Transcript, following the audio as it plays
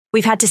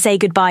We've had to say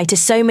goodbye to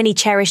so many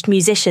cherished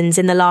musicians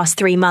in the last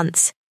 3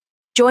 months.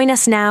 Join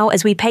us now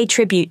as we pay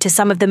tribute to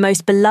some of the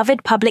most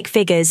beloved public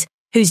figures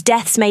whose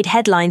deaths made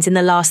headlines in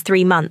the last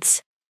 3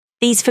 months.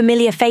 These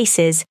familiar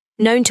faces,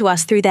 known to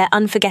us through their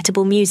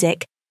unforgettable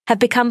music, have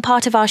become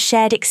part of our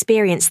shared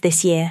experience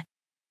this year.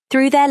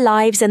 Through their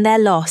lives and their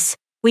loss,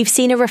 we've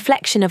seen a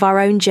reflection of our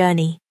own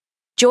journey.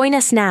 Join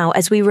us now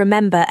as we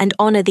remember and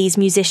honor these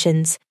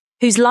musicians,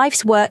 whose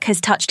life's work has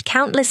touched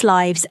countless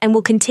lives and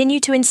will continue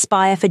to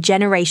inspire for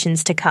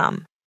generations to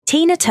come.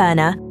 Tina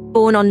Turner,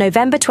 born on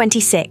November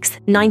 26,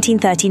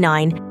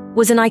 1939,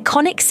 was an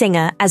iconic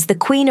singer as the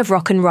Queen of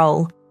Rock and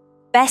Roll.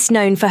 Best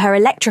known for her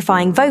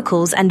electrifying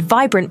vocals and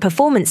vibrant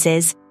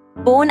performances,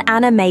 born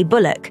Anna Mae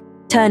Bullock,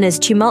 Turner's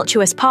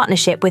tumultuous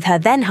partnership with her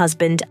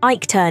then-husband,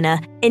 Ike Turner,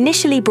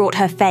 initially brought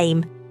her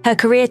fame. Her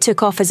career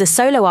took off as a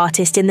solo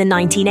artist in the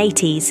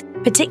 1980s,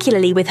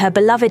 particularly with her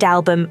beloved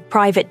album,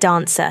 Private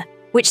Dancer,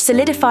 which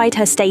solidified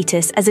her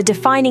status as a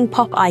defining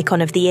pop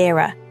icon of the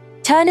era.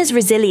 Turner's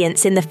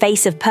resilience in the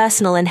face of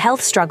personal and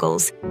health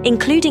struggles,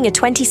 including a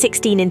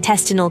 2016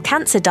 intestinal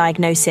cancer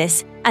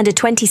diagnosis and a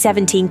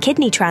 2017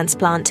 kidney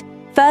transplant,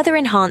 further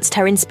enhanced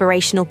her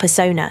inspirational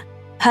persona.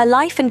 Her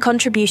life and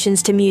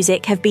contributions to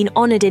music have been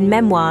honored in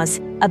memoirs,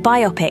 a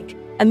biopic,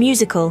 a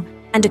musical,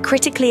 and a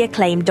critically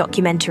acclaimed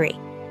documentary.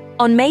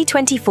 On May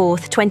 24,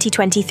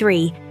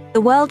 2023,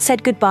 the world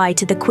said goodbye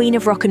to the Queen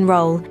of Rock and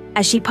Roll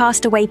as she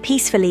passed away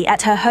peacefully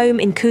at her home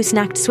in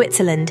Küsnacht,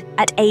 Switzerland,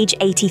 at age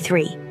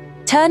 83.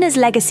 Turner's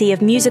legacy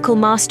of musical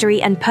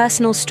mastery and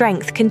personal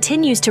strength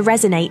continues to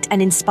resonate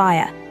and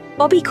inspire.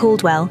 Bobby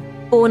Caldwell,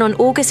 born on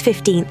August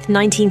 15,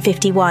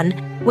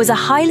 1951, was a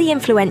highly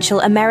influential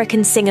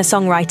American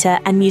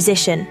singer-songwriter and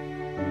musician.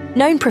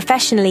 Known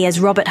professionally as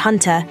Robert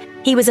Hunter,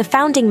 he was a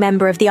founding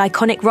member of the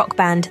iconic rock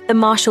band, the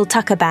Marshall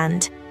Tucker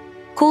Band.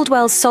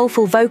 Caldwell's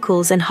soulful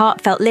vocals and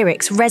heartfelt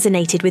lyrics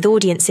resonated with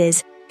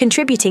audiences,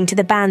 contributing to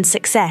the band's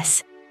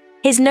success.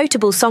 His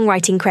notable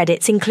songwriting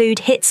credits include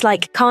hits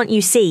like Can't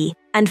You See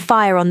and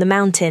Fire on the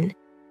Mountain.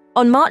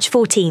 On March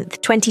 14,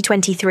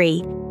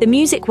 2023, the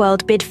music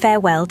world bid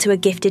farewell to a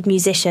gifted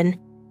musician.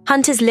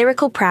 Hunter's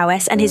lyrical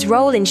prowess and his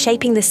role in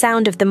shaping the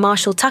sound of the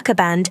Marshall Tucker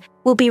Band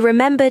will be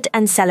remembered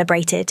and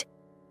celebrated.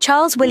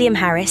 Charles William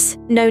Harris,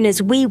 known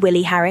as Wee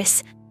Willie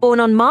Harris, born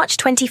on March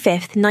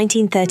 25,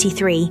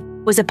 1933,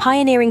 was a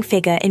pioneering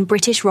figure in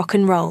British rock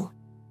and roll.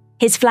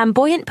 His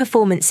flamboyant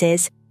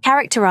performances,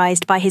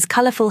 characterized by his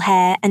colorful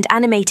hair and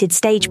animated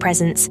stage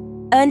presence,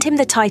 earned him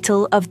the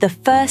title of the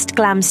first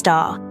glam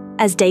star,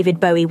 as David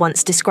Bowie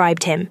once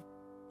described him.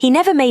 He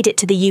never made it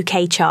to the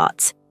UK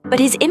charts, but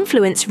his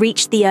influence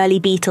reached the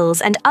early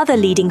Beatles and other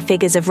leading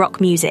figures of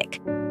rock music.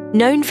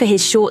 Known for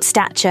his short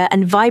stature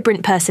and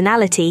vibrant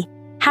personality,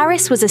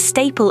 Harris was a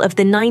staple of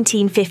the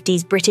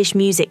 1950s British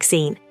music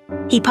scene.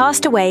 He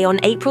passed away on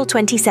April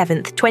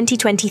 27,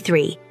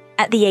 2023,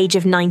 at the age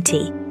of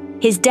 90.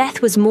 His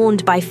death was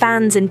mourned by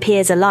fans and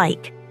peers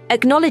alike,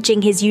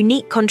 acknowledging his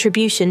unique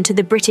contribution to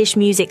the British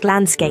music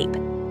landscape.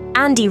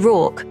 Andy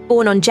Rourke,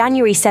 born on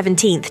January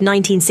 17,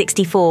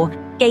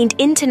 1964, gained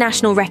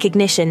international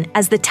recognition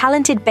as the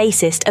talented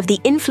bassist of the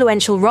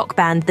influential rock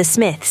band The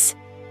Smiths.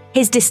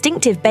 His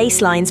distinctive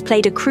bass lines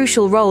played a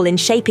crucial role in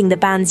shaping the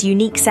band's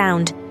unique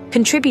sound,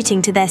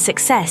 contributing to their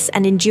success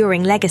and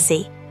enduring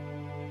legacy.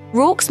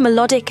 Rourke's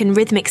melodic and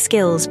rhythmic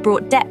skills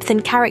brought depth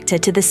and character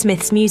to the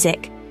Smiths'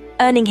 music,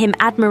 earning him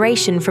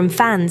admiration from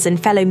fans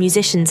and fellow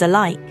musicians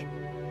alike.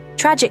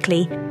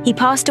 Tragically, he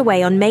passed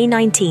away on May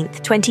 19,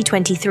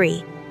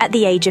 2023, at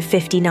the age of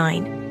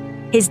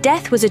 59. His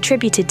death was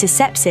attributed to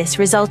sepsis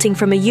resulting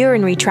from a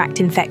urinary tract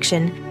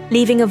infection,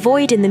 leaving a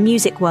void in the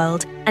music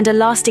world and a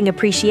lasting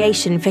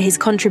appreciation for his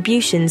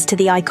contributions to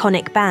the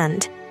iconic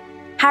band.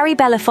 Harry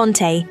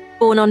Belafonte,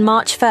 born on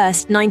March 1,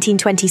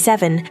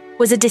 1927,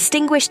 was a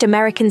distinguished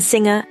American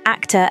singer,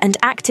 actor, and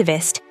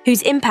activist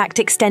whose impact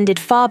extended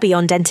far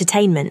beyond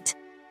entertainment.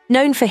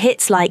 Known for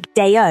hits like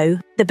Day-O,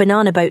 the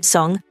Banana Boat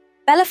song,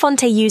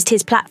 Belafonte used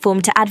his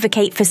platform to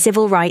advocate for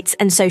civil rights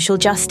and social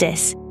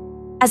justice.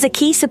 As a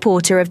key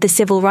supporter of the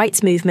civil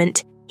rights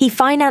movement, he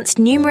financed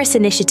numerous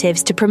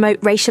initiatives to promote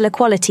racial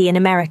equality in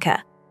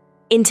America.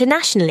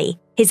 Internationally,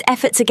 his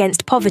efforts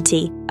against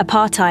poverty,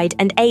 apartheid,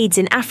 and AIDS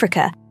in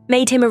Africa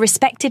made him a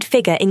respected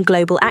figure in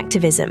global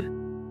activism.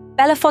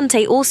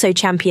 Belafonte also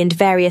championed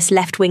various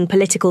left-wing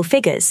political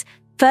figures,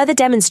 further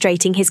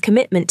demonstrating his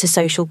commitment to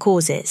social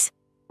causes.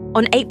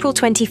 On April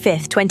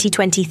 25,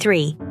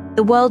 2023,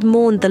 the world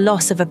mourned the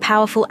loss of a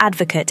powerful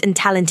advocate and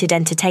talented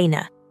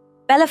entertainer.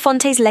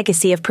 Belafonte's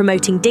legacy of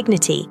promoting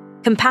dignity,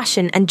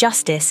 compassion, and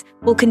justice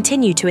will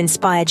continue to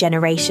inspire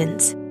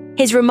generations.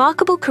 His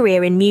remarkable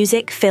career in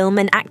music, film,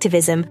 and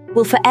activism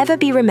will forever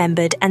be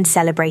remembered and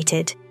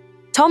celebrated.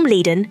 Tom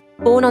Leadon,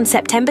 born on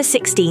September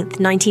 16,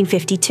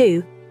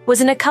 1952,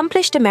 was an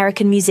accomplished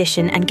American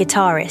musician and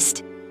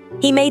guitarist.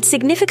 He made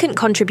significant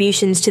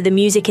contributions to the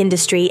music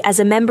industry as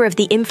a member of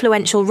the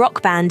influential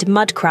rock band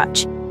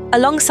Mudcrutch,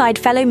 alongside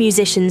fellow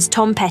musicians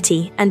Tom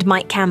Petty and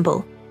Mike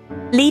Campbell.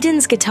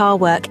 Leadon's guitar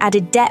work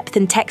added depth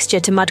and texture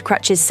to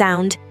Mudcrutch's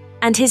sound,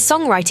 and his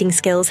songwriting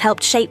skills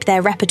helped shape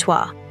their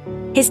repertoire.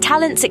 His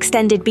talents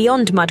extended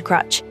beyond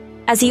Mudcrutch,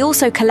 as he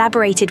also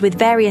collaborated with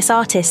various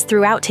artists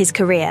throughout his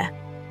career.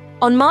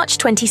 On March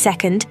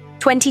 22,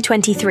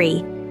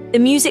 2023, the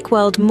music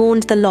world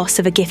mourned the loss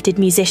of a gifted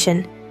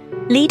musician.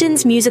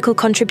 Leadon's musical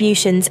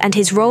contributions and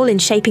his role in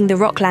shaping the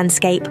rock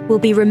landscape will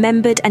be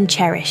remembered and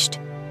cherished.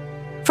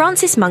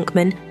 Francis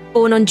Monkman,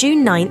 born on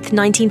June 9,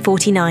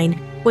 1949,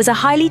 was a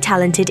highly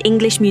talented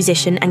English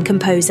musician and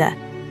composer.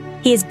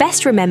 He is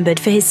best remembered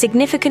for his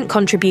significant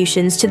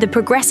contributions to the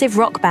progressive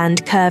rock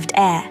band Curved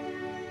Air.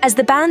 As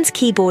the band's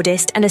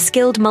keyboardist and a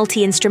skilled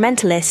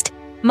multi-instrumentalist,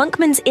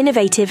 Monkman's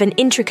innovative and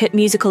intricate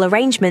musical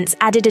arrangements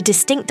added a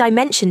distinct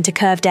dimension to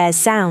Curved Air's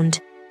sound.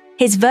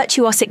 His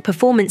virtuosic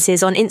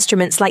performances on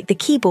instruments like the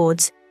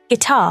keyboards,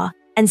 guitar,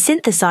 and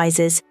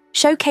synthesizers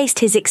showcased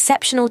his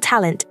exceptional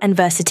talent and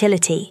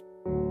versatility.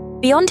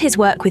 Beyond his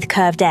work with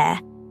Curved Air,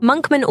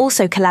 Monkman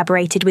also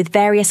collaborated with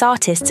various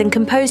artists and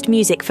composed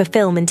music for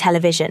film and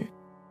television.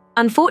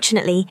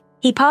 Unfortunately,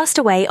 he passed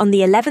away on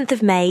the 11th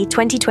of May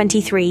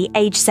 2023,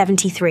 aged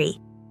 73,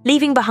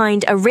 leaving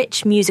behind a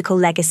rich musical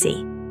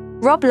legacy.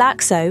 Rob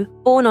Laakso,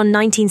 born on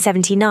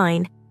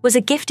 1979, was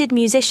a gifted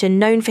musician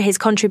known for his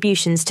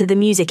contributions to the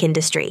music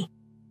industry.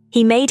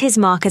 He made his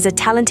mark as a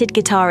talented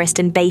guitarist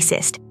and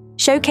bassist,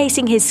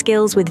 showcasing his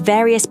skills with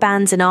various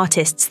bands and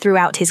artists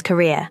throughout his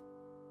career.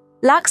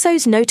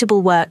 Laakso's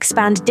notable work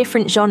spanned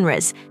different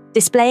genres,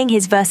 displaying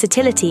his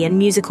versatility and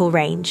musical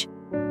range.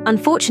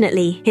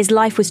 Unfortunately, his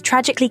life was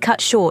tragically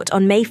cut short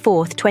on May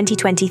 4,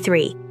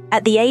 2023,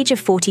 at the age of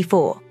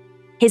 44.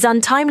 His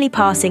untimely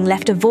passing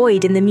left a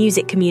void in the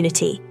music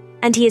community,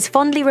 and he is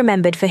fondly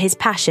remembered for his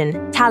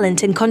passion,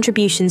 talent, and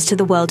contributions to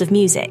the world of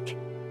music.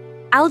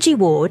 Algy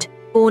Ward,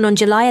 born on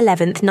July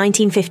 11,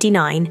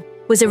 1959,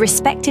 was a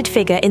respected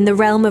figure in the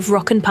realm of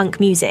rock and punk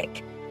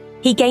music.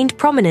 He gained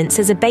prominence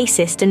as a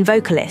bassist and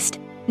vocalist,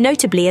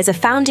 notably as a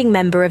founding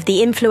member of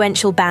the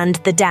influential band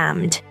The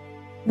Damned.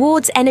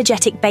 Ward's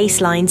energetic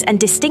bass lines and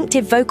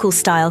distinctive vocal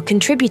style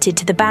contributed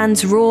to the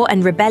band's raw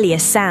and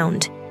rebellious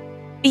sound.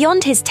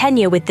 Beyond his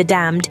tenure with The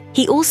Damned,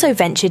 he also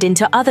ventured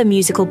into other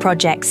musical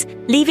projects,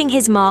 leaving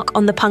his mark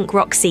on the punk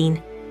rock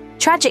scene.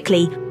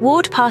 Tragically,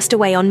 Ward passed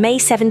away on May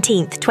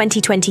 17,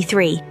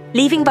 2023,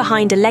 leaving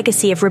behind a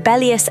legacy of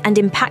rebellious and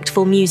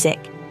impactful music.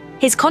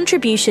 His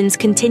contributions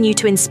continue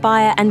to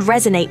inspire and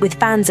resonate with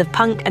fans of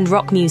punk and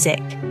rock music.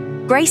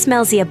 Grace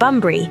Melzia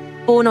Bumbry,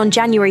 born on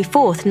January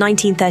 4,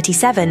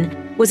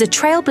 1937, was a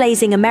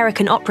trailblazing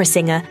American opera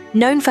singer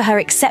known for her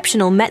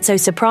exceptional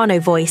mezzo-soprano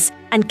voice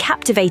and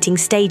captivating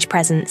stage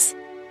presence.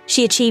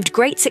 She achieved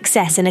great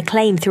success and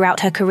acclaim throughout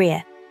her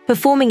career,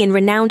 performing in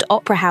renowned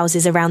opera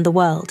houses around the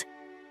world.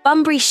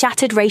 Bumbry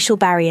shattered racial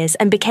barriers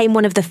and became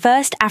one of the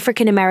first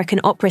African-American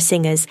opera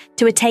singers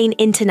to attain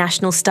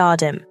international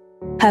stardom.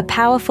 Her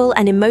powerful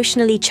and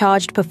emotionally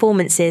charged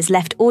performances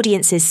left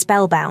audiences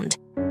spellbound,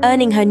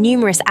 earning her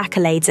numerous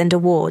accolades and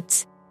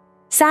awards.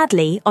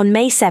 Sadly, on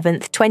May 7,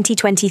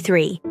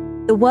 2023,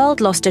 the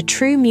world lost a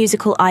true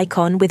musical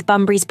icon with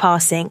Bumbry's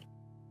passing.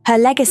 Her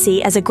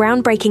legacy as a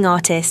groundbreaking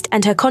artist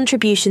and her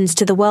contributions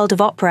to the world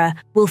of opera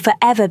will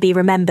forever be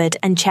remembered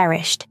and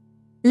cherished.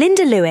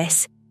 Linda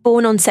Lewis,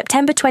 born on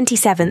September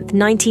 27,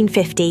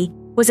 1950,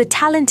 was a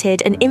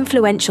talented and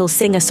influential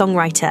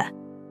singer-songwriter.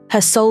 Her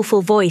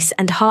soulful voice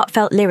and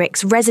heartfelt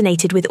lyrics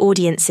resonated with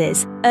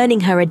audiences, earning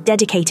her a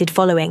dedicated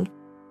following.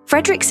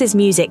 Fredericks'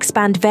 music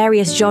spanned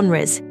various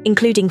genres,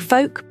 including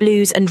folk,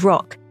 blues, and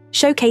rock,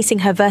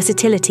 showcasing her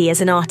versatility as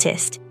an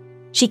artist.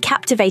 She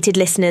captivated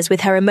listeners with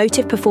her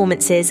emotive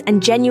performances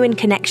and genuine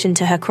connection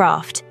to her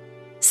craft.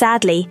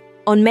 Sadly,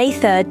 on May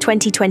 3,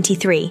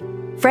 2023,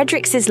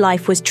 Fredericks'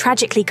 life was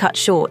tragically cut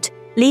short,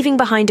 leaving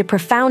behind a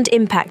profound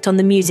impact on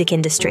the music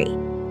industry.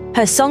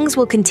 Her songs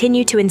will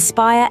continue to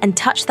inspire and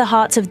touch the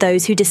hearts of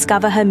those who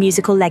discover her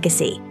musical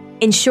legacy,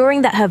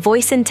 ensuring that her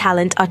voice and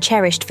talent are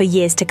cherished for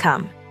years to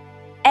come.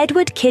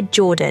 Edward Kid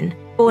Jordan,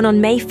 born on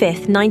May 5,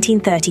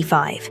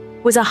 1935,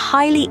 was a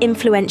highly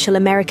influential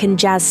American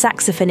jazz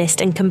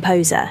saxophonist and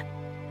composer.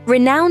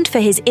 Renowned for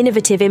his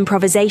innovative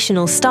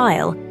improvisational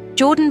style,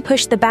 Jordan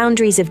pushed the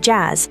boundaries of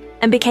jazz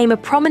and became a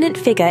prominent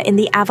figure in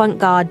the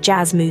avant-garde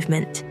jazz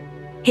movement.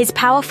 His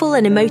powerful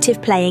and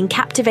emotive playing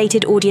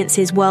captivated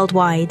audiences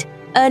worldwide,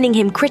 earning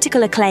him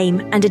critical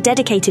acclaim and a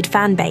dedicated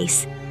fan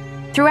base.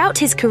 Throughout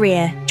his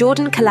career,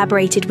 Jordan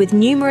collaborated with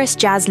numerous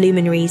jazz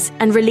luminaries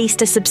and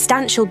released a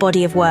substantial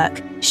body of work,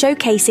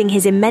 showcasing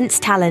his immense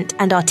talent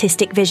and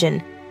artistic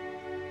vision.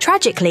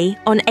 Tragically,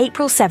 on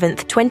April 7,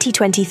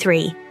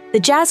 2023, the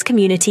jazz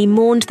community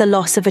mourned the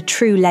loss of a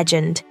true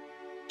legend.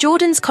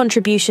 Jordan's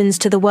contributions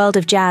to the world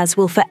of jazz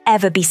will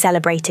forever be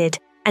celebrated,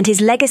 and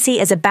his legacy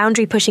as a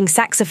boundary-pushing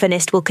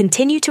saxophonist will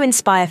continue to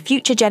inspire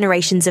future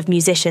generations of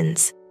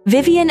musicians.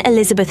 Vivian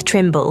Elizabeth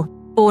Trimble,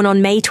 born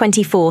on May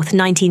 24,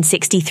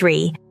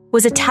 1963,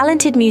 was a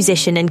talented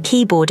musician and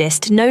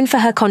keyboardist known for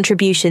her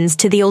contributions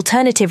to the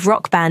alternative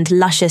rock band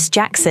Luscious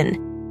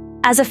Jackson.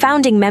 As a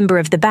founding member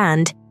of the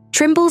band,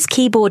 Trimble's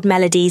keyboard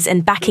melodies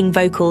and backing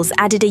vocals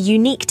added a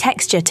unique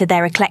texture to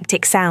their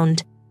eclectic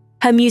sound.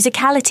 Her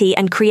musicality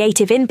and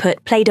creative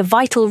input played a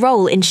vital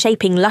role in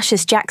shaping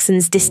Luscious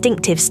Jackson's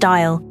distinctive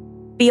style.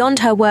 Beyond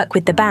her work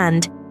with the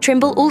band,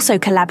 Trimble also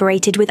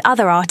collaborated with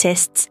other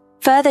artists,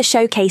 further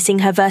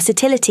showcasing her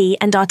versatility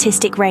and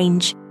artistic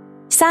range.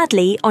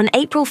 Sadly, on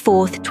April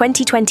 4,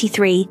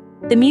 2023,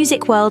 the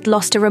music world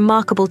lost a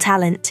remarkable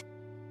talent.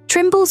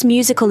 Trimble's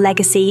musical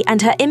legacy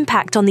and her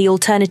impact on the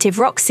alternative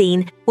rock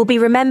scene will be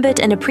remembered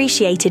and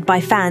appreciated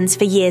by fans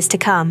for years to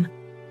come.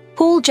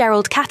 Paul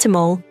Gerald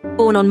Cattermole,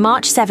 born on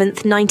March 7,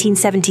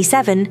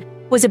 1977,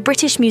 was a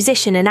British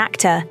musician and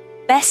actor,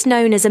 best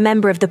known as a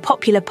member of the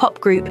popular pop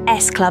group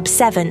S Club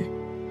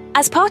 7.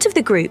 As part of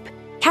the group,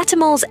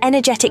 Cattermole's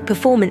energetic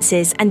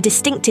performances and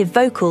distinctive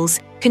vocals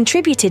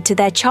contributed to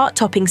their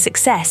chart-topping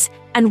success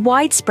and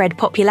widespread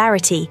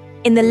popularity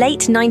in the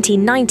late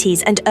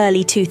 1990s and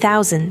early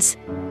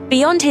 2000s.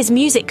 Beyond his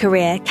music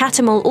career,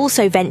 Cattermole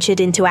also ventured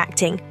into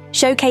acting,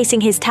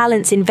 showcasing his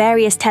talents in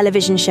various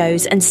television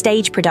shows and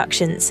stage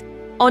productions.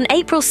 On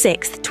April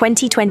 6,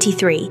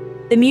 2023,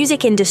 the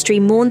music industry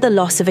mourned the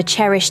loss of a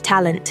cherished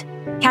talent.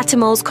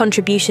 Cattermole's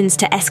contributions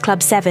to S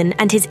Club 7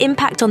 and his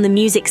impact on the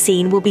music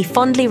scene will be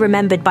fondly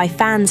remembered by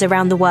fans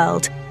around the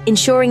world,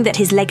 ensuring that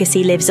his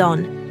legacy lives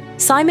on.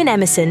 Simon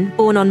Emmerson,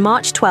 born on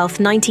March 12,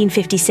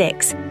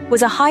 1956,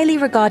 was a highly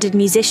regarded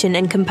musician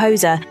and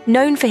composer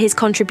known for his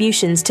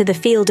contributions to the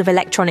field of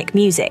electronic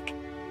music.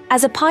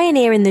 As a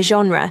pioneer in the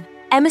genre,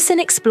 Emerson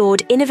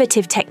explored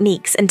innovative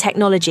techniques and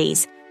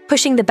technologies,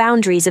 pushing the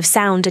boundaries of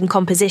sound and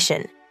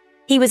composition.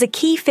 He was a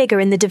key figure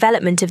in the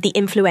development of the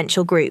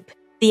influential group,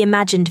 the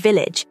Imagined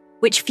Village,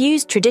 which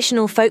fused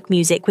traditional folk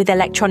music with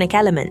electronic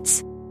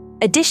elements.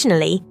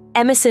 Additionally,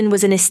 Emerson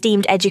was an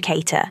esteemed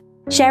educator,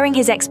 sharing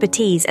his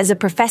expertise as a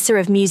professor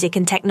of music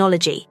and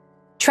technology.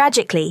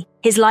 Tragically,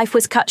 his life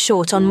was cut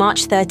short on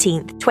March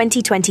 13,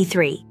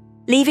 2023,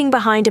 leaving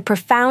behind a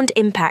profound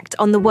impact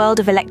on the world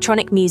of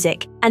electronic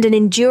music and an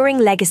enduring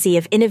legacy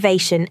of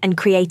innovation and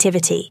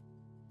creativity.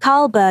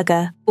 Karl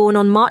Berger, born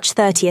on March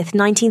 30,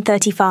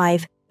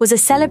 1935, was a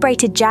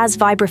celebrated jazz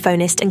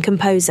vibraphonist and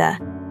composer.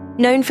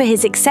 Known for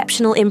his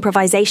exceptional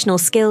improvisational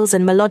skills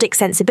and melodic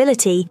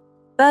sensibility,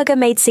 Berger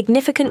made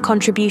significant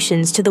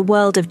contributions to the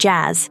world of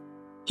jazz.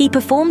 He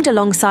performed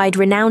alongside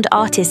renowned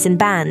artists and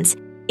bands,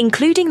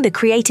 including the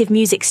Creative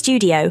Music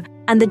Studio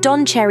and the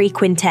Don Cherry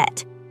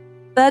Quintet.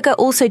 Berger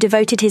also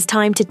devoted his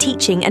time to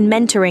teaching and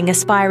mentoring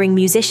aspiring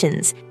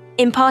musicians,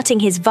 imparting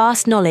his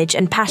vast knowledge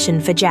and passion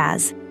for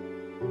jazz.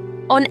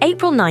 On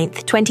April 9,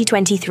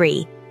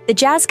 2023, the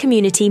jazz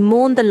community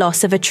mourned the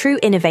loss of a true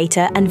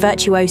innovator and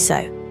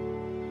virtuoso.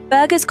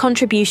 Berger's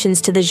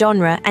contributions to the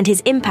genre and his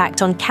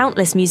impact on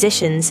countless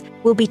musicians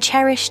will be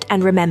cherished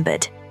and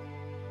remembered.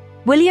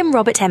 William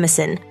Robert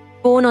Emerson,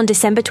 born on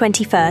December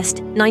 21,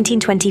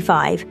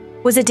 1925,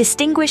 was a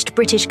distinguished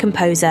British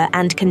composer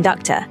and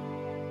conductor.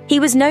 He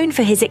was known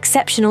for his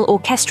exceptional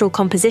orchestral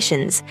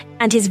compositions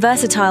and his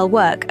versatile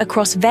work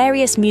across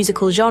various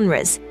musical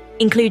genres,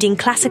 including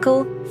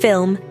classical,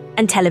 film,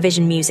 and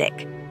television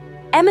music.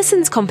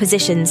 Emerson's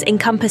compositions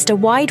encompassed a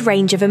wide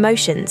range of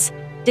emotions,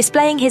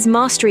 displaying his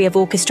mastery of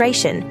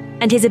orchestration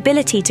and his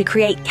ability to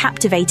create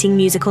captivating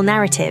musical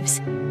narratives.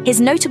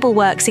 His notable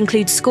works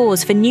include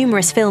scores for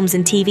numerous films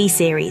and TV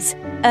series,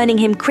 earning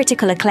him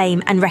critical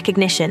acclaim and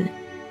recognition.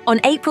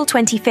 On April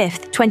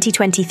 25,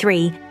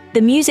 2023,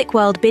 the music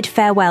world bid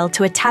farewell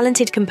to a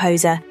talented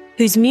composer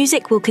whose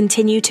music will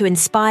continue to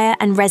inspire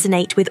and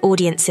resonate with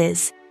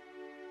audiences.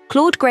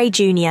 Claude Gray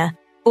Jr.,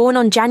 born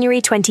on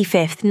January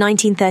 25,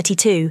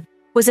 1932,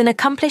 was an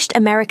accomplished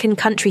American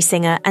country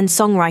singer and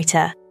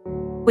songwriter.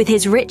 With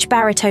his rich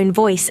baritone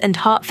voice and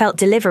heartfelt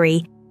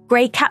delivery,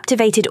 Gray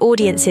captivated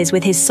audiences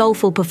with his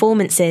soulful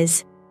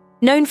performances.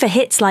 Known for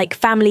hits like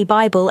Family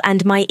Bible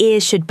and My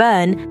Ears Should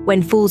Burn,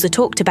 When Fools Are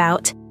Talked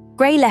About,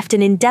 Gray left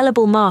an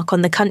indelible mark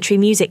on the country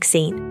music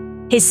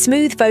scene. His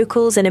smooth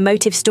vocals and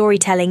emotive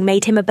storytelling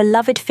made him a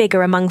beloved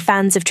figure among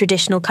fans of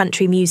traditional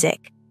country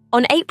music.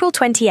 On April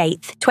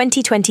 28,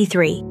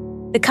 2023,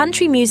 the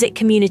country music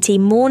community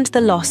mourned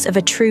the loss of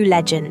a true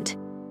legend.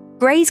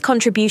 Gray's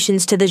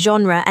contributions to the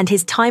genre and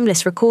his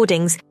timeless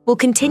recordings will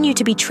continue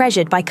to be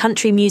treasured by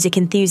country music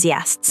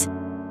enthusiasts.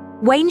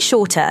 Wayne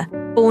Shorter,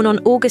 born on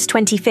August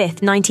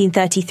 25,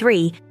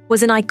 1933,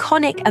 was an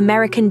iconic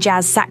American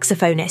jazz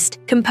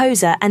saxophonist,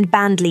 composer, and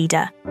band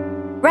leader.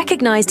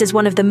 Recognized as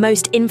one of the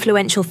most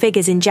influential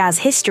figures in jazz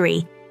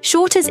history,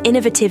 Shorter's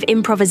innovative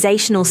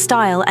improvisational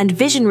style and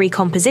visionary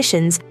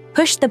compositions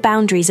pushed the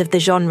boundaries of the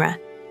genre.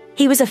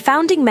 He was a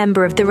founding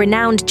member of the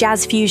renowned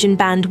jazz fusion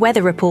band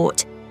Weather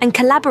Report and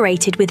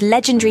collaborated with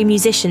legendary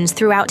musicians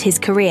throughout his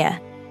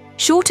career.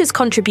 Shorter's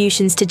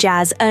contributions to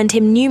jazz earned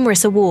him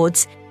numerous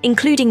awards,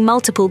 including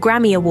multiple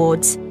Grammy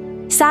Awards.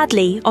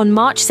 Sadly, on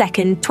March 2,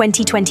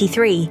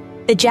 2023,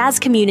 the jazz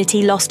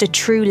community lost a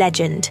true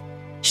legend.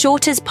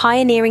 Shorter's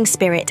pioneering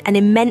spirit and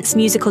immense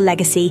musical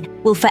legacy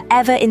will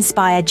forever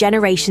inspire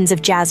generations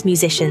of jazz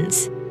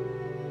musicians.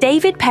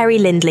 David Perry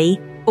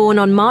Lindley, born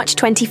on March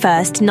 21,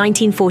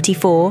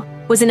 1944,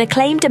 was an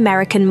acclaimed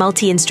American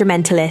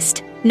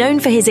multi-instrumentalist, known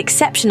for his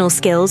exceptional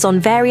skills on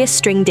various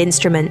stringed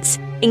instruments,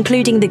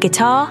 including the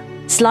guitar,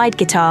 slide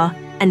guitar,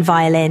 and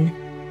violin.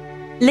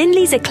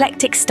 Lindley's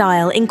eclectic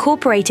style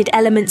incorporated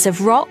elements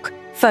of rock,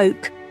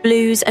 folk,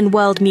 blues, and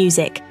world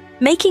music,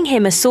 making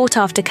him a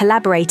sought-after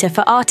collaborator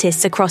for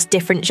artists across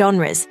different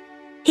genres.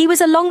 He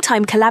was a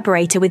longtime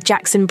collaborator with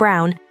Jackson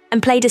Browne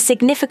and played a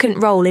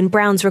significant role in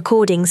Browne's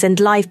recordings and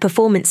live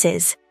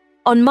performances.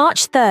 On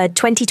March 3,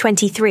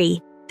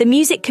 2023, the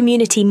music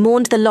community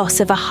mourned the loss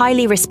of a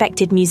highly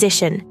respected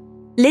musician.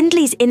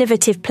 Lindley's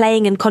innovative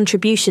playing and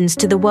contributions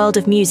to the world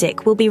of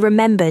music will be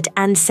remembered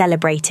and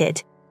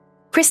celebrated.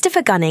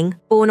 Christopher Gunning,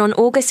 born on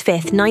August 5,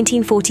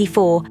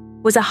 1944,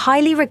 was a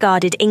highly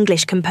regarded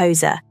English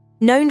composer,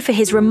 known for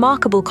his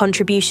remarkable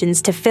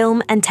contributions to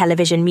film and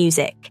television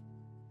music.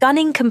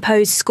 Gunning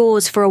composed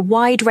scores for a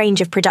wide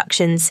range of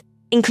productions,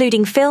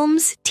 including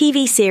films,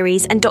 TV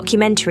series, and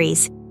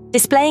documentaries,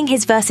 displaying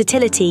his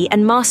versatility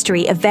and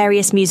mastery of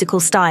various musical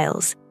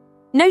styles.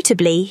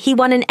 Notably, he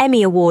won an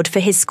Emmy Award for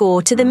his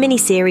score to the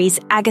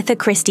miniseries Agatha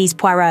Christie's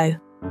Poirot.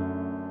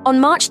 On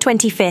March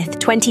 25,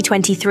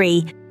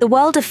 2023, the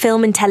world of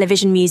film and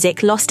television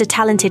music lost a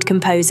talented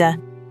composer.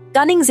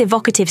 Gunning's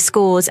evocative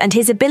scores and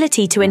his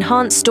ability to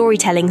enhance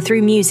storytelling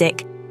through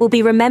music will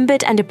be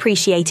remembered and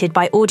appreciated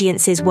by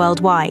audiences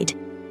worldwide.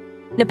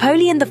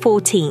 Napoleon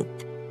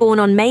XIV, born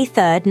on May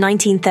 3,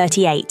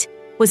 1938,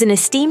 was an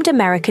esteemed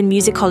American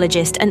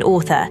musicologist and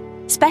author,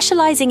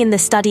 specializing in the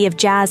study of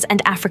jazz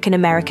and African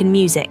American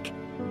music.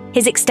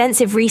 His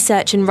extensive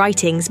research and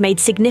writings made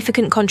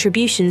significant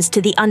contributions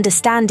to the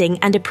understanding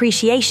and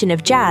appreciation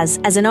of jazz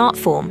as an art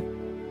form.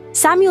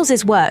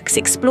 Samuels's works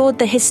explored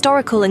the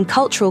historical and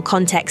cultural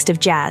context of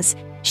jazz,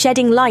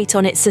 shedding light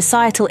on its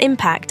societal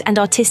impact and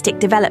artistic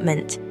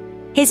development.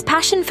 His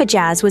passion for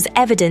jazz was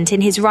evident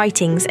in his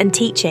writings and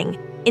teaching,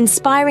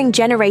 inspiring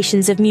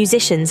generations of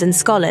musicians and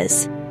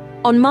scholars.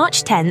 On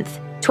March 10,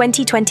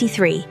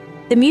 2023,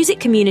 the music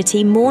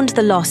community mourned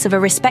the loss of a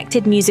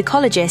respected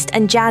musicologist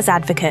and jazz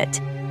advocate.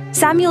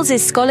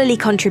 Samuels's scholarly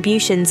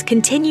contributions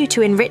continue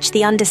to enrich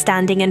the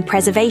understanding and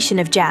preservation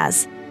of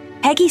jazz.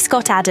 Peggy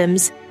Scott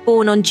Adams,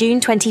 born on June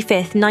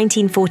 25,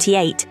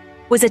 1948,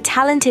 was a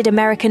talented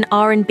American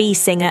R&B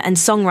singer and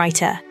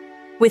songwriter.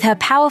 With her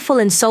powerful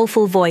and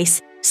soulful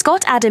voice,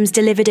 Scott Adams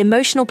delivered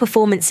emotional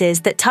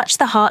performances that touched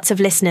the hearts of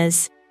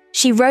listeners.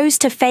 She rose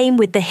to fame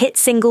with the hit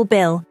single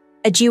Bill,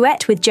 a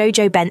duet with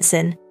JoJo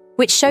Benson,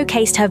 which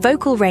showcased her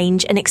vocal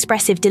range and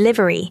expressive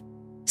delivery.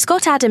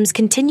 Scott Adams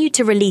continued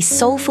to release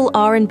soulful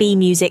R&B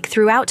music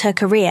throughout her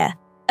career,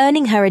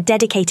 earning her a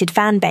dedicated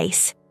fan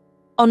base.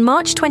 On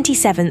March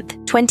 27,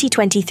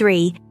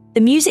 2023,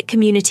 the music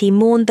community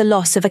mourned the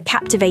loss of a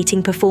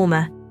captivating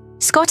performer.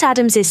 Scott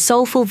Adams's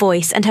soulful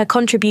voice and her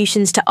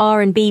contributions to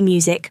R&B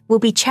music will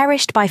be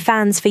cherished by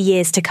fans for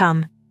years to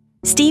come.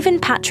 Stephen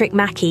Patrick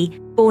Mackey,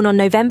 born on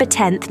November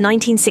 10,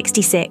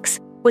 1966,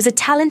 was a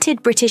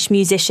talented British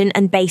musician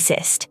and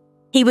bassist.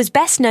 He was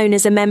best known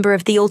as a member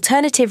of the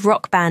alternative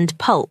rock band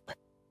Pulp.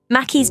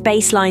 Mackey's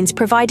bass lines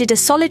provided a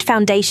solid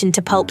foundation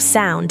to Pulp's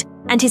sound,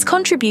 and his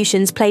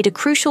contributions played a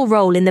crucial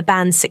role in the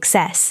band's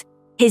success.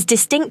 His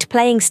distinct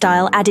playing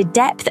style added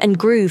depth and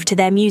groove to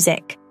their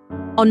music.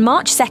 On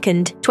March 2,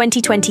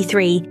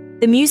 2023,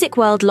 the music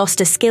world lost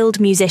a skilled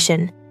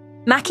musician.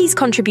 Mackey's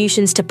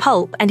contributions to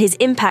Pulp and his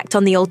impact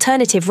on the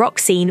alternative rock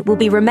scene will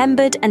be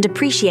remembered and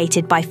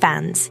appreciated by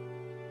fans.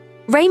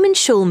 Raymond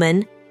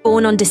Shulman,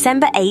 born on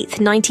December 8,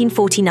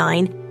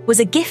 1949,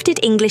 was a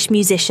gifted English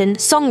musician,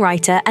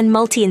 songwriter, and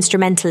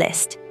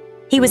multi-instrumentalist.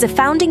 He was a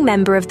founding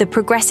member of the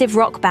progressive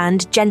rock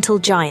band Gentle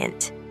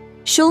Giant.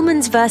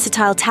 Shulman's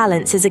versatile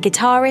talents as a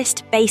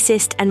guitarist,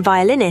 bassist, and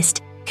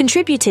violinist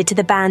contributed to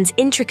the band's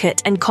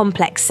intricate and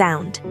complex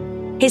sound.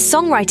 His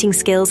songwriting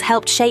skills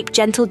helped shape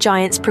Gentle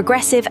Giant's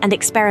progressive and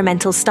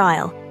experimental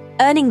style,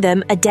 earning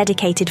them a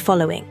dedicated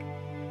following.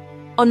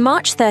 On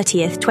March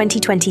 30,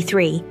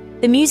 2023,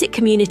 the music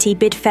community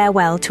bid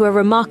farewell to a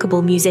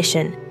remarkable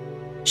musician.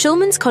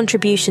 Shulman's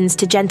contributions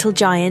to Gentle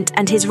Giant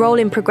and his role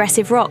in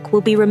progressive rock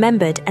will be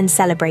remembered and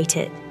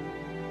celebrated.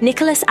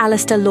 Nicholas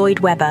Alistair Lloyd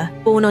Webber,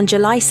 born on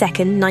July 2,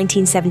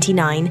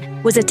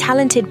 1979, was a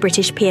talented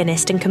British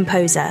pianist and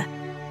composer.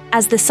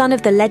 As the son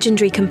of the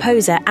legendary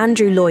composer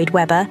Andrew Lloyd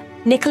Webber,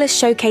 Nicholas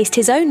showcased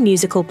his own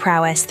musical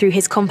prowess through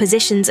his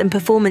compositions and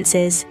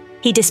performances.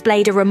 He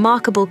displayed a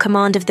remarkable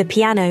command of the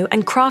piano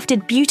and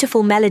crafted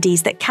beautiful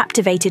melodies that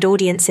captivated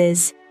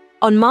audiences.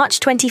 On March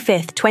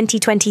 25,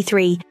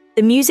 2023,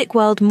 the music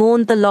world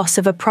mourned the loss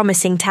of a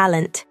promising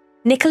talent.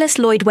 Nicholas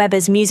Lloyd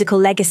Webber's musical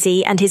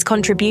legacy and his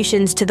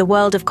contributions to the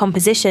world of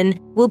composition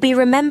will be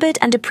remembered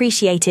and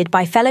appreciated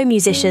by fellow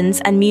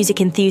musicians and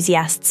music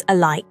enthusiasts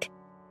alike.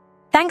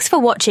 Thanks for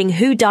watching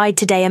Who Died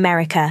Today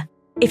America.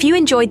 If you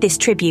enjoyed this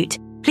tribute,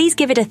 please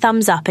give it a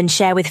thumbs up and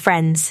share with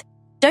friends.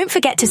 Don't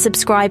forget to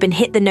subscribe and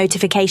hit the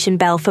notification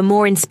bell for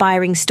more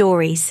inspiring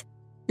stories.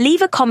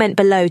 Leave a comment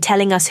below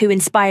telling us who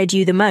inspired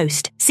you the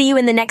most. See you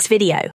in the next video.